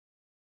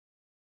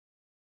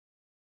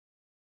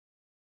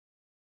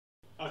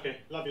Okay,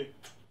 love you.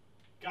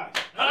 Guys.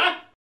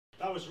 Huh?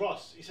 That was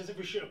Ross. He says if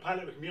we shoot a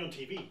pilot, we can be on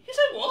TV. He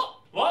said what?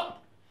 What?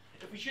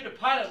 If we shoot a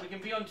pilot, we can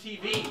be on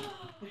TV.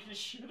 We're gonna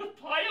shoot a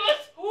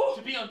pilot? Ooh.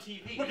 To be on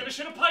TV. We're gonna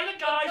shoot a pilot,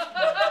 guys!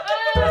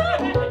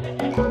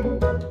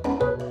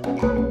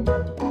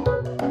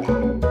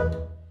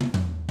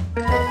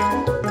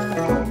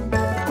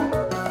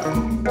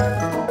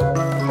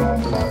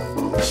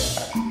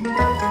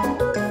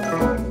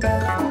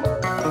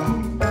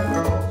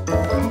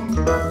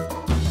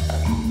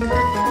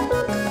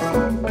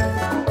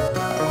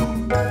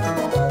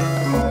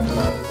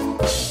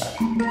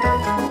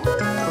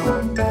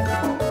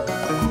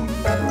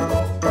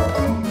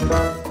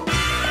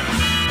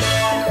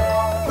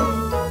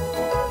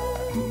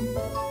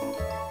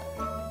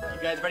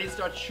 Ready to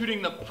start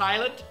shooting the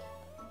pilot?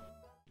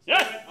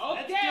 Yes!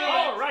 Okay!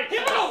 All right!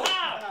 All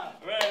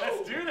right,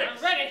 let's do this!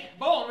 I'm ready!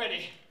 Bow, I'm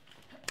ready!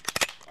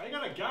 Why you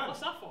got a gun? What's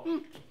that for?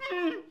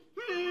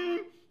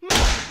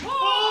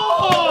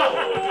 Oh!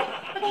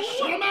 You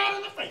shot him out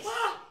in the face!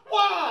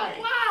 Why?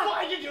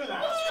 Why'd you do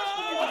that?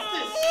 What's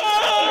this?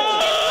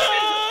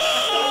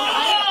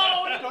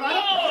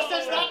 Don't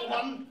process that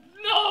one!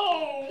 No!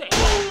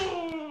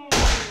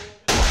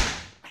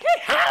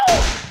 How?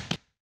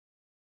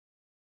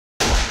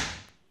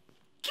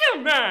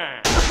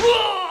 Man!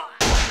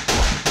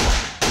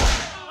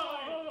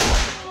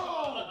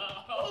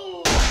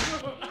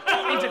 I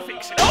need to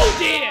fix it. Oh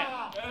dear!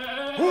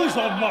 Who's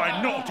on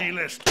my naughty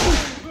list?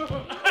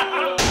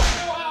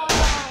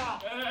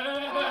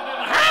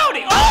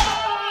 Howdy!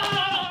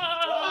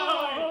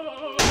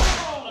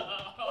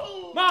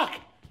 Oh! Mark!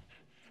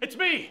 It's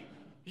me!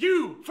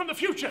 You from the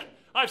future!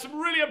 I have some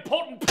really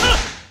important...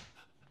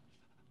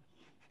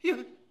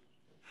 You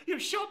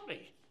shot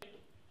me!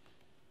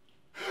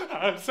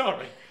 I'm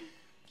sorry.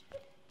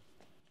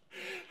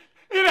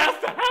 It has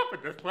to happen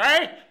this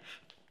way.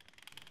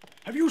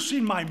 Have you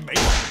seen my mate?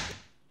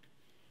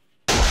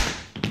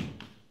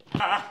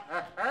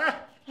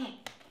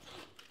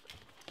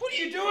 What are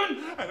you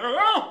doing? I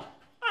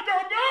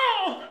don't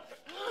know.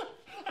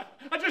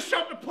 I just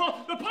shot the pilot.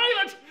 I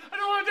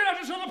don't know what I did. I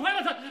just shot the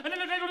pilot. And then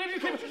I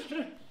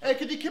Hey,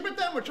 could you keep it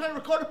down? We're trying to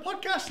record a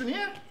podcast in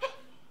here.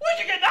 Where'd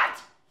you get that?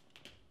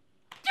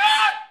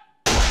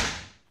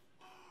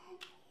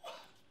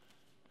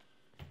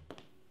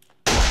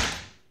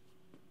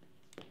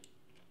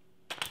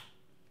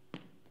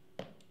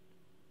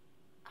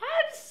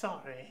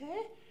 Sorry,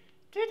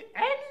 did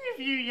any of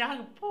you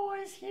young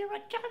boys hear a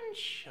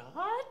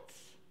gunshot?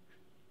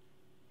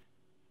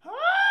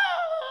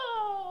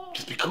 Oh!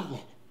 Just be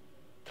cool.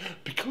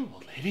 Be cool,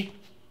 old lady.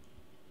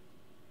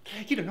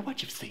 You don't know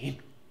what you've seen.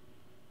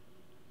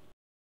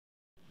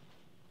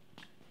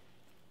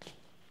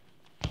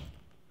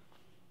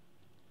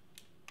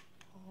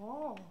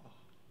 Oh.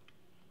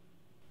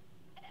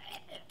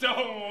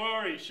 Don't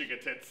worry, sugar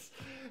tits.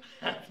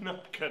 I'm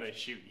not gonna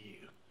shoot you.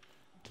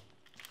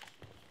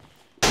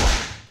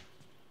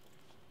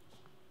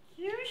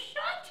 You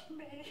shot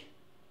me.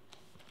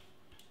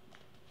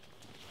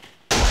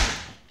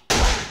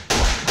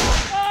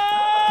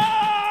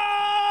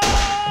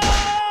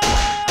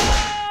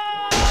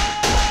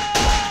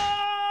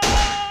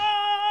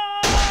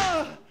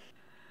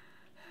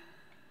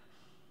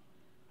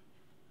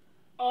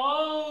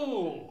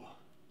 Oh,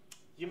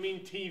 you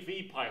mean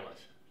TV pilot?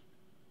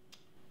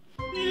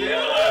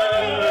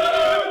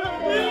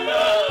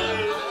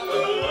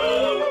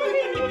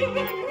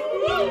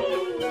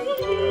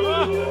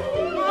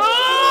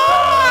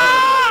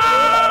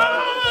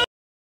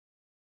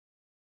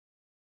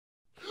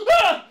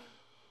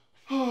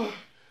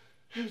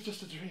 It was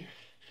just a dream.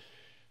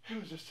 It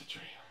was just a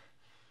dream.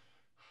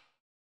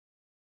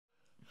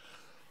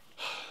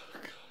 Oh,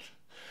 God.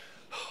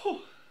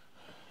 Oh.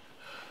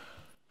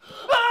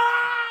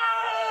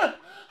 Ah!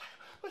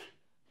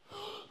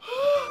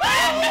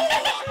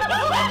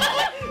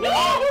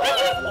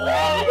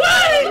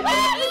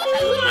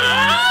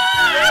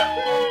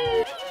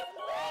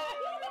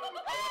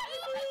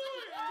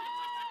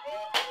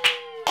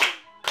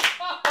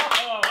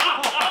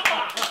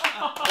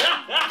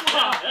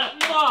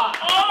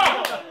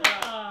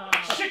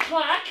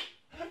 Clack!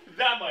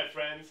 That, my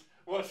friends,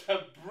 was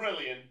a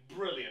brilliant,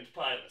 brilliant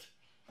pilot.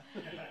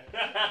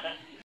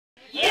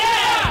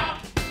 Yeah!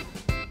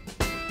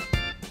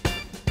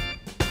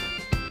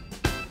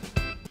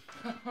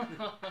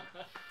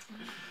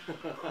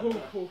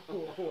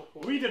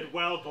 We did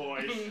well,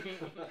 boys.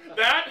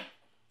 That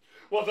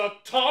was a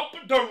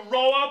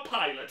top-the-rower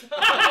pilot.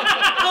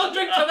 I'll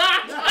drink to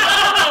that!